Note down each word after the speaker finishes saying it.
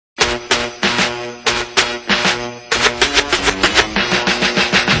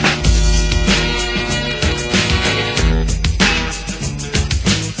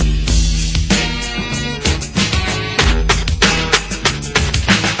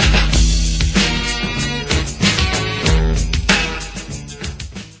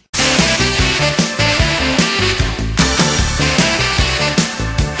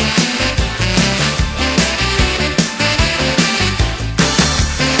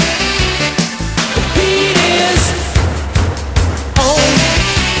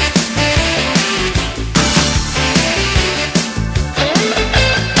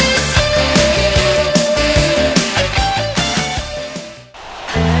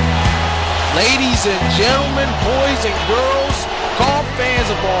Ladies and gentlemen, boys and girls, golf fans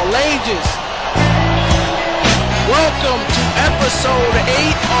of all ages, welcome to episode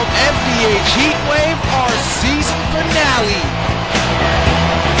 8 of FvH Heatwave, our season finale.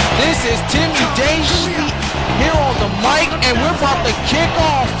 This is Timmy Daisley here on the mic, and we're about to kick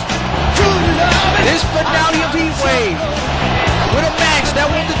off this finale of Heatwave with a match that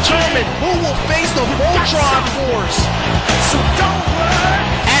will determine who will face the Voltron Force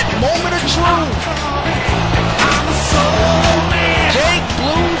at Moment of Truth. Jake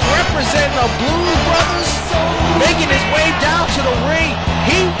Blues, representing the Blues Brothers, making his way down to the ring.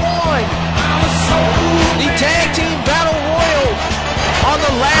 He won the Tag Team Battle Royal on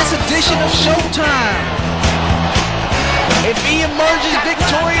the last edition of Showtime. If he emerges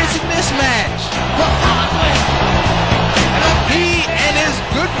victorious in this match, he and his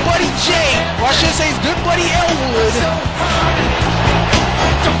good buddy Jake, or I should say his good buddy Elwood,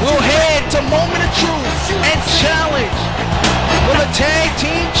 will head to Moment of Truth and challenge for the Tag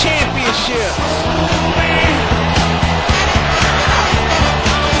Team Championship.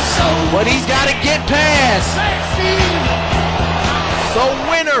 But he's got to get past the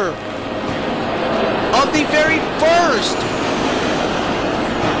winner of the very first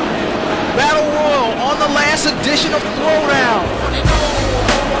Battle Royal on the last edition of Throwdown,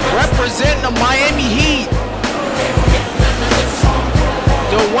 representing the Miami Heat,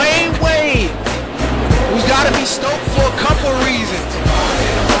 Dwyane Wade, who's got to be stoked for a couple of reasons.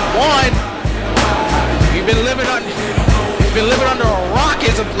 One, he's been living under a rock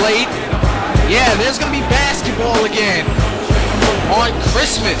as of late. Yeah, there's gonna be basketball again on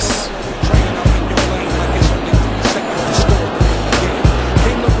Christmas.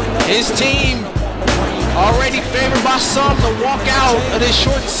 His team already favored by some to walk out of this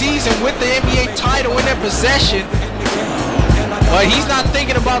short season with the NBA title in their possession. But he's not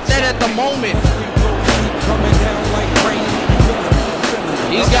thinking about that at the moment.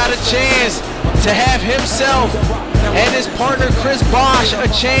 He's got a chance to have himself and his partner Chris Bosh a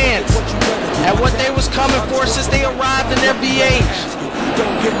chance at what they was coming for since they arrived in FvH,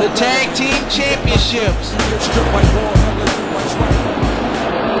 the Tag Team Championships.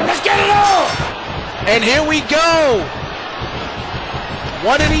 Let's get it on! And here we go.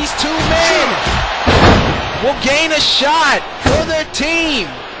 One of these two men will gain a shot for their team.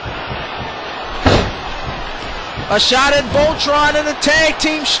 A shot at Voltron and the tag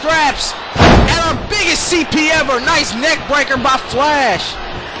team straps. And our biggest CP ever. Nice neck breaker by Flash.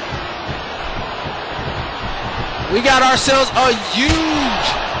 We got ourselves a huge,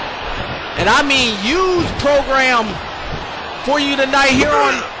 and I mean huge, program for you tonight here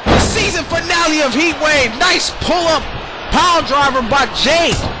on the season finale of Heatwave. Nice pull-up power driver by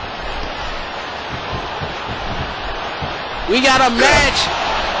Jake. We got a match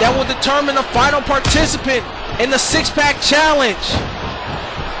that will determine the final participant in the six-pack challenge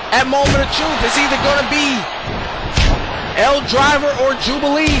at Moment of Truth. It's either going to be Elle Driver or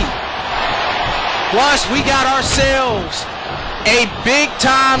Jubilee. Plus, we got ourselves a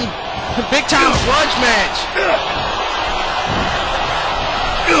big-time grudge match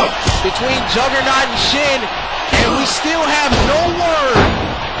between Juggernaut and Shin, and we still have no word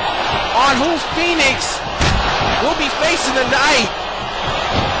on who Phoenix will be facing tonight.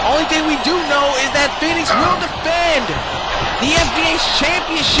 Only thing we do know is that Phoenix will defend the FvH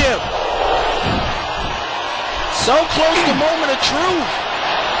Championship. So close to Moment of Truth.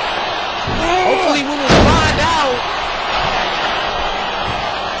 Hopefully we will find out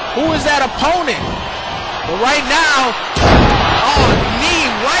who is that opponent. But right now, oh, knee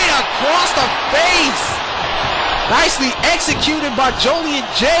right across the face. Nicely executed by Joliet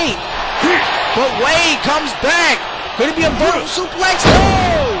Jake. But Wade comes back. Could it be a vertical suplex?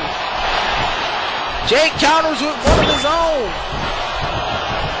 No! Jake counters with one of his own.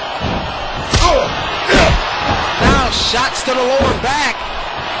 Now shots to the lower back.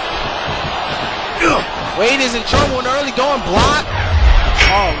 Wade is in trouble in the early going block.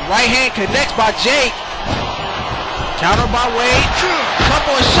 Oh, right hand connects by Jake. Counter by Wade.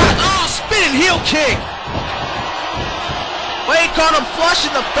 Couple of shots. Oh, spinning heel kick. Wade caught him flush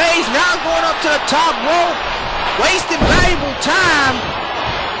in the face. Now going up to the top rope. Wasting valuable time.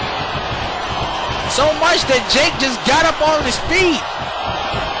 So much that Jake just got up on his feet.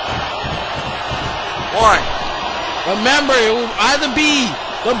 One. Remember, it will either be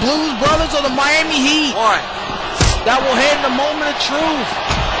the Blues Brothers or the Miami Heat that will head in the Moment of Truth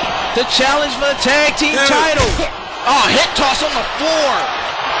to challenge for the tag team title. Oh, hip toss on the floor.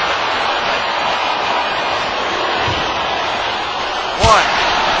 One.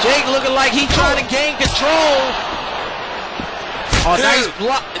 Jake looking like he trying to gain control. Oh, nice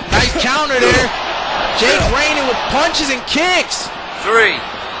counter there. Jake raining with punches and kicks. 3.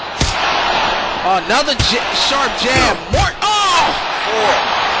 Another sharp jab. More. Oh!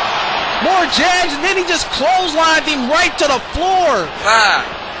 4. More jabs, and then he just clotheslined him right to the floor. 5.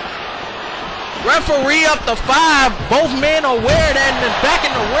 Referee up to 5. Both men are aware of that and then back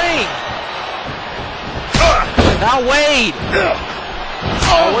in the ring. Now Wade.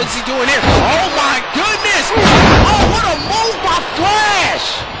 Oh, what's he doing here? Oh my goodness! Oh, what a move by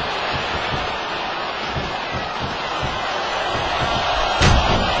Flash!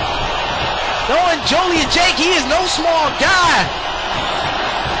 Knowing Joliet Jake, he is no small guy.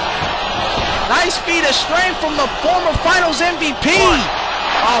 Nice feat of strength from the former Finals MVP.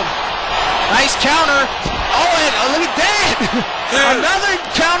 Oh, nice counter. Oh, and look at that! Another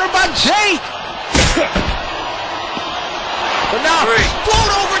counter by Jake. But now,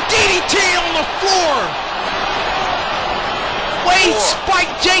 float over DDT on the floor. Wade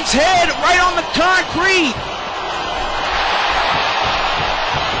spiked Jake's head right on the concrete.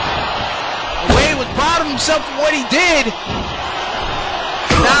 Wade was proud of himself for what he did.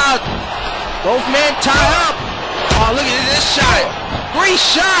 Now, both men tie up. Oh, look at this shot. 3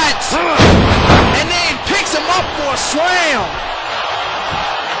 shots. And then picks him up for a slam.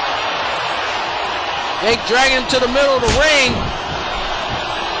 Jake dragging him to the middle of the ring.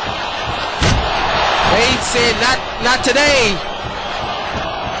 Wade said, not today.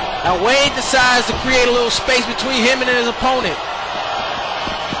 Now Wade decides to create a little space between him and his opponent.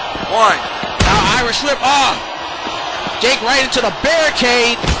 1. Now Irish whip. Oh! Jake right into the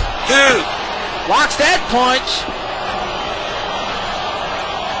barricade. 2. Blocks that punch.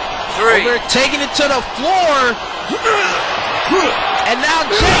 3. Over taking it to the floor. And now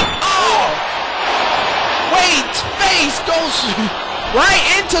Jake. Oh! Wade's face goes right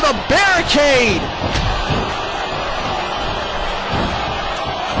into the barricade.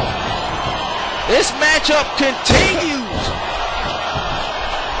 This matchup continues.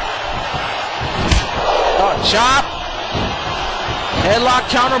 Oh, chop. Headlock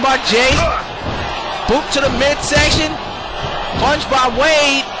counter by Jake. Boot to the midsection. Punch by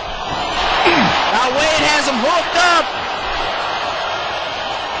Wade. Now Wade has him hooked up.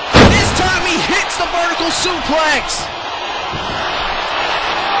 He hits the vertical suplex.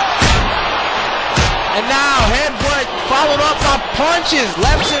 And now headbutt followed up by punches,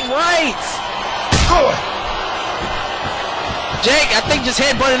 lefts and rights. Jake, I think, just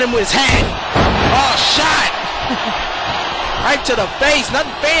headbutted him with his hat. Oh, shot. Right to the face.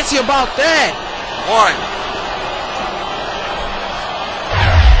 Nothing fancy about that. 1.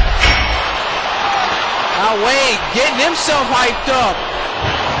 Now Wade getting himself hyped up.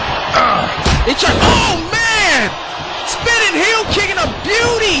 Oh man! Spinning heel kicking a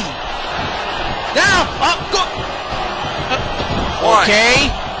beauty! Now, up go. Okay.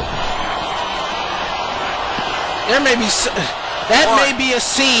 There may be may be a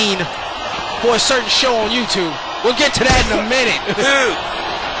scene for a certain show on YouTube. We'll get to that in a minute. 2.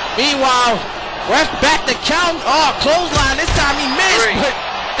 Meanwhile, ref back to count. Oh, clothesline. This time he missed, 3. but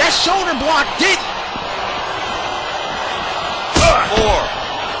that shoulder block didn't. 4.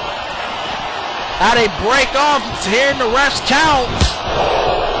 Now they break off, hearing the refs count.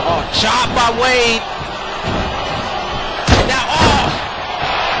 Oh, chop by Wade. And now, oh!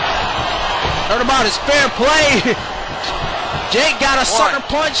 Heard about his fair play. Jake got a sucker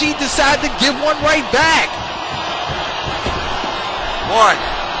punch. He decided to give one right back. 1.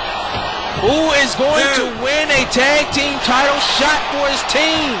 Who is going to win a tag team title shot for his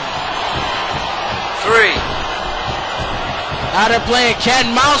team? 3. Now they're playing cat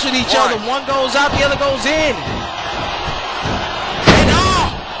and mouse with each other. One goes out, the other goes in. And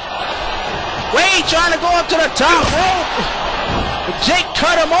oh! Wade trying to go up to the top rope. But Jake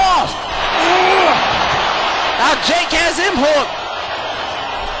cut him off. Now Jake has him hooked.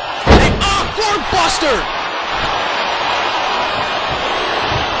 And awkward buster.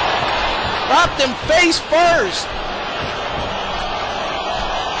 Dropped him face first.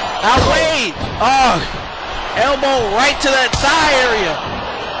 Now Wade. Oh. Elbow right to that thigh area.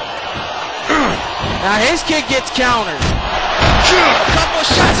 Now his kick gets countered. A couple of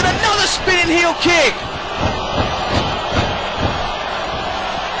shots and another spinning heel kick.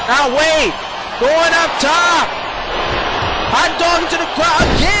 Now Wade going up top. Hot dog into the crowd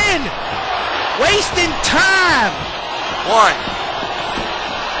again. Wasting time. 1.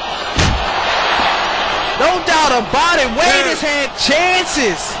 No doubt about it. Wade has had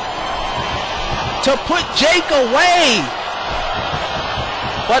chances to put Jake away.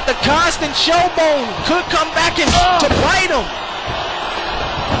 But the constant showbone could come back and to bite him.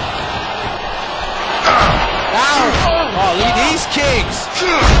 Now, Oh, look at these kicks.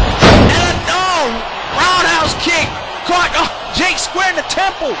 And roundhouse kick. Caught. Oh, Jake squared the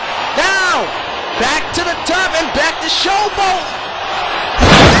temple. Down. Back to the top and back to showboat.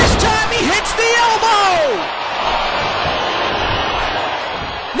 This time he hits the elbow.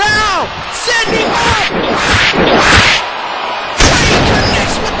 Now, sending up. Jake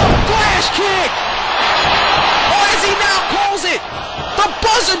connects with the flash kick. Or as he now calls it, the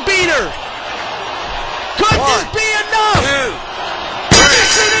buzzer beater. Could this be enough? 2, 3.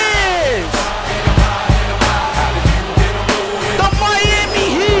 Yes, it is. The Miami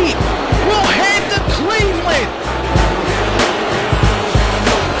Heat will head to Cleveland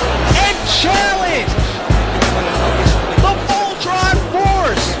and challenge the Voltron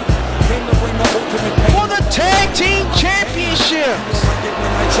Force for the Tag Team Championships.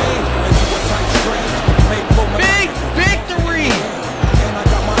 Big victory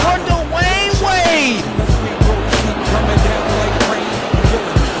for Dwyane Wade.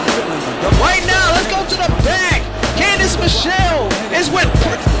 Right now, let's go to the back. Candice Michelle is with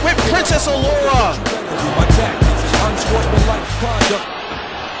Princess Allure.